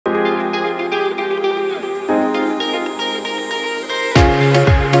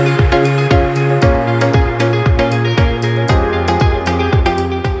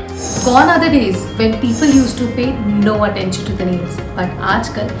days when people used to pay no attention to the nails, but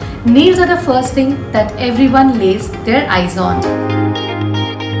आजकल nails are the first thing that everyone lays their eyes on.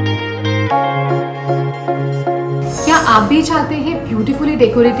 क्या आप भी चाहते हैं beautifully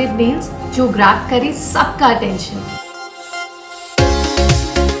decorated nails जो grab करे सबका attention?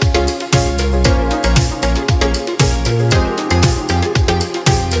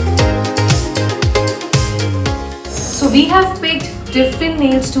 So we have picked different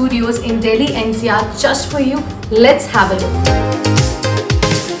nail studios in Delhi NCR just for you. Let's have a look.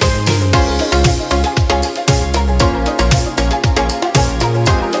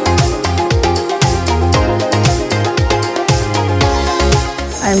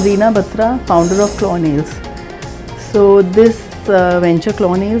 I am Reena Batra, founder of Claw Nails. So this venture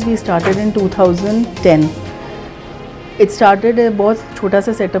Claw Nails we started in 2010. It started a बहुत छोटा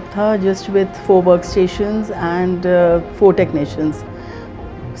सा setup था, just with 4 workstations and 4 technicians.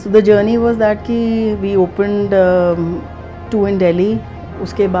 So the journey was that कि we opened 2 in Delhi.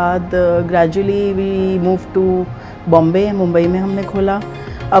 उसके बाद gradually we moved to Bombay, Mumbai में हमने खोला.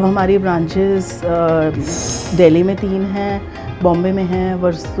 अब हमारी branches दिल्ली में 3 हैं, बॉम्बे में हैं,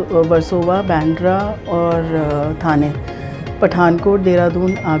 वर्सोवा, बैंड्रा और थाने. पठानकोट,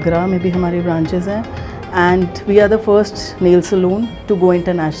 देहरादून, आगरा में भी हमारी ब्रांचेस हैं. And we are the first nail salon to go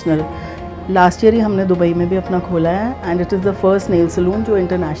international. Last year ही हमने दुबई में भी अपना खोला है and it is the first nail salon जो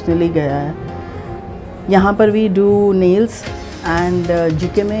इंटरनेशनली गया है. यहाँ पर we do nails and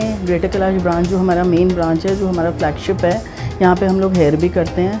GK में ग्रेटर कैलाश ब्रांच जो हमारा मेन ब्रांच है, जो हमारा फ्लैगशिप है, यहाँ पे हम लोग हेयर भी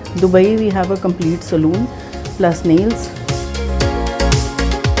करते हैं. Dubai we have a complete salon plus nails.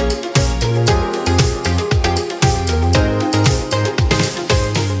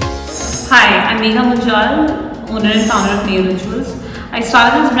 Hi, I'm Megha Munjal, owner and founder of Nail Rituals. I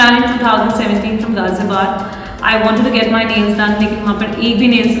started this brand in 2017 from Ghaziabad. I wanted to get my nails done, लेकिन वहाँ पर एक भी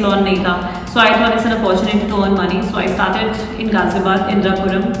nail salon नहीं था. So I thought it's an opportunity to earn money. So I started in Ghaziabad,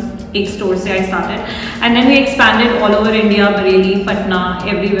 Indrapuram, एक store से I started. And then we expanded all over India, Bareilly, Patna,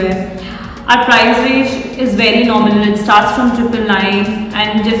 everywhere. Our price range is very nominal. It starts from 999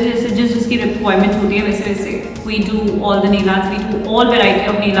 and just जिसकी requirement होती है वैसे वैसे we do all the nail arts. We do all variety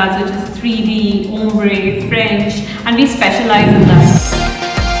of nail arts such as 3D, ombre, French, and we specialize in that.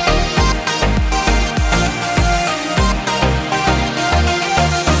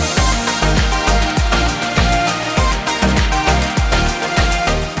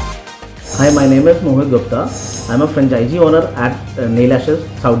 Hi, my name is Mohit Gupta. I am a franchisee owner at Nail Ashes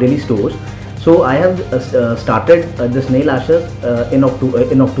South Delhi stores. So I have started this Nail Ashes in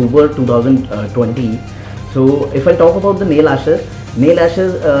October 2020. So if I talk about the Nail Ashes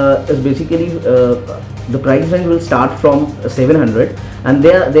is basically the price range will start from 700, and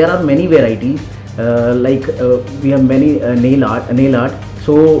there are many varieties. We have many nail art.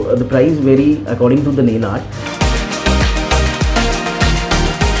 So the price vary according to the nail art.